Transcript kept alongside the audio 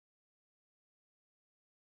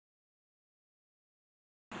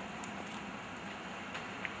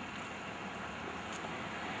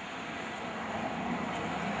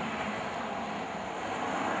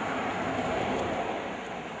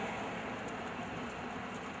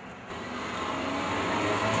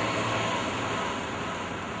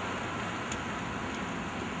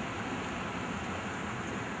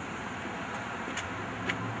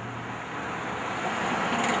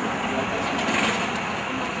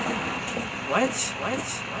What? I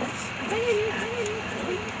thought you knew that.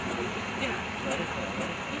 Yeah.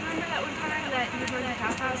 You remember that one time that you were in the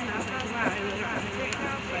house and I was like, wow, I really want to take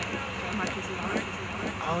now, but I'm not too smart.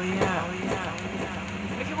 Oh yeah.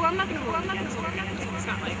 Okay, well I'm not gonna hold it against you. It's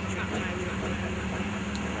not like when I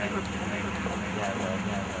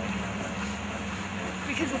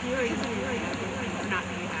because if you're not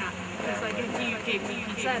being happy. Because like if you gave me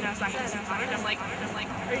pizza and I was like, I'm like,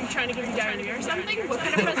 are you trying to give me diarrhea or something? What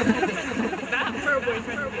kind of present is that for a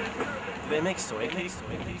boyfriend? Do they make soy cakes?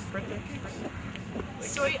 Birthday cakes?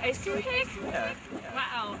 Soy ice cream cake? Yeah.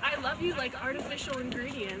 Wow, I love you like artificial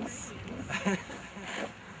ingredients.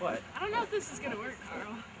 What? I don't know if this is gonna work,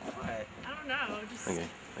 Carl. What? I don't know, just Okay.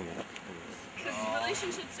 because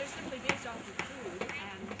relationships are simply based off of food,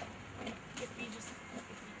 and if we just,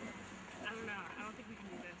 I don't know, I don't think we can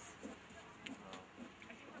do this.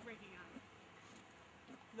 I think we're breaking up.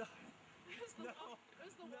 No. It was the walk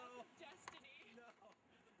of destiny. No.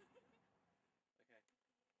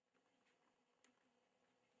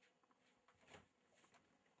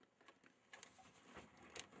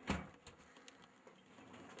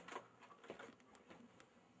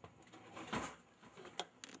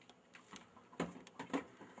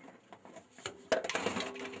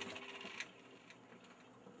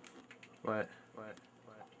 What?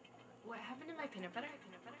 What happened to my peanut butter?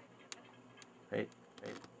 Wait.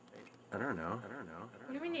 I don't know. What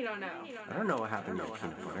do you mean you don't know? I don't know what happened to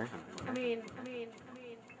peanut butter. I mean,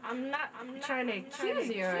 I'm not trying to accuse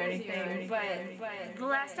you or anything, but the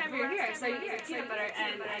last time you were here, I saw you eat peanut butter,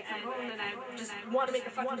 and I come home and I just want to make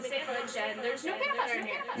a fucking sandwich, and there's no peanut butter in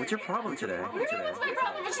here. What's your problem today? What do you mean what's my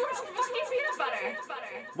problem? I just want some fucking peanut butter.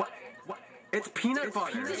 What? It's peanut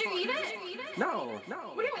butter. Did you eat it? No.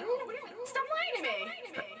 What do you mean? Stop lying to me.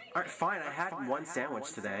 Alright, fine. I had one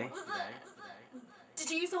sandwich today.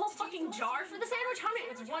 Did you use the whole fucking jar for the sandwich? How many?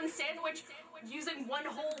 It's one sandwich using one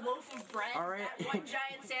whole loaf of bread. All right. That one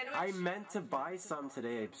giant sandwich. I meant to buy some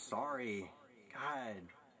today. I'm sorry. God.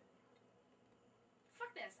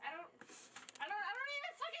 Fuck this. I don't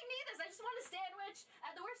even fucking need this. I just want a sandwich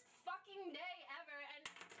at the worst fucking day ever. And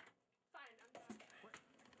fine, I'm done.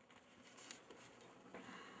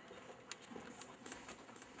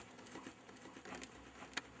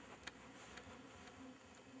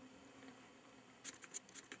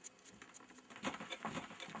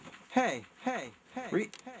 Hey.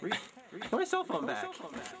 Put my cell phone back. Oh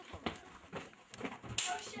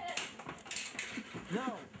shit.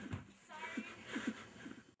 No. Sorry.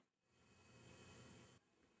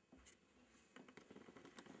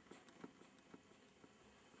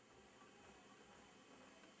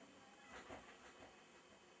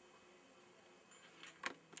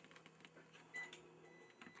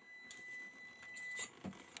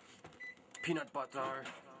 Peanut butter.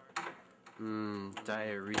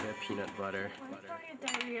 Diarrhea peanut butter.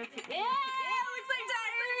 Diarrhea. Yeah, it looks like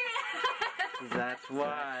diarrhea. That's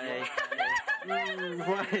why.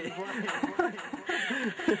 Why?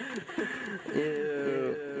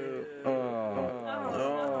 Ew. Oh.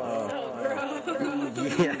 So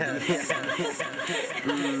gross. Yes.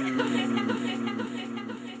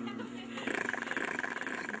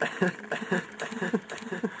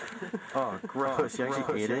 Oh, gross. You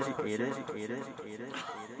actually ate it?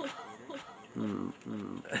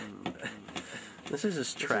 This is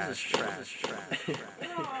just trash. Oh, it's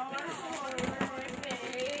all over my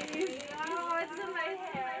face. Oh, it's in my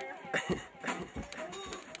hair.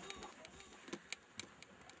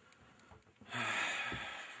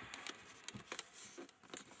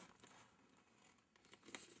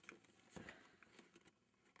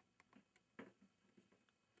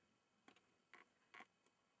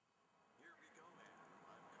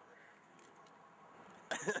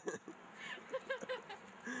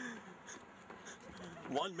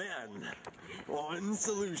 One man, one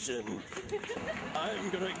solution. I'm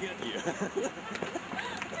gonna get you.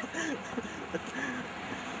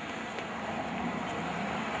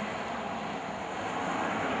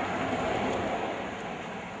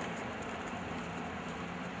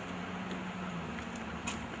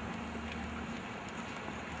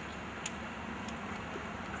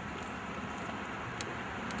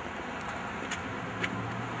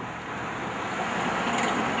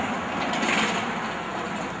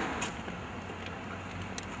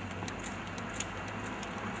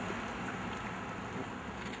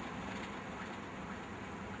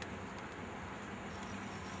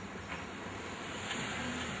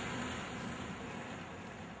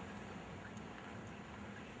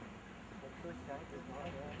 Good guy, good guy.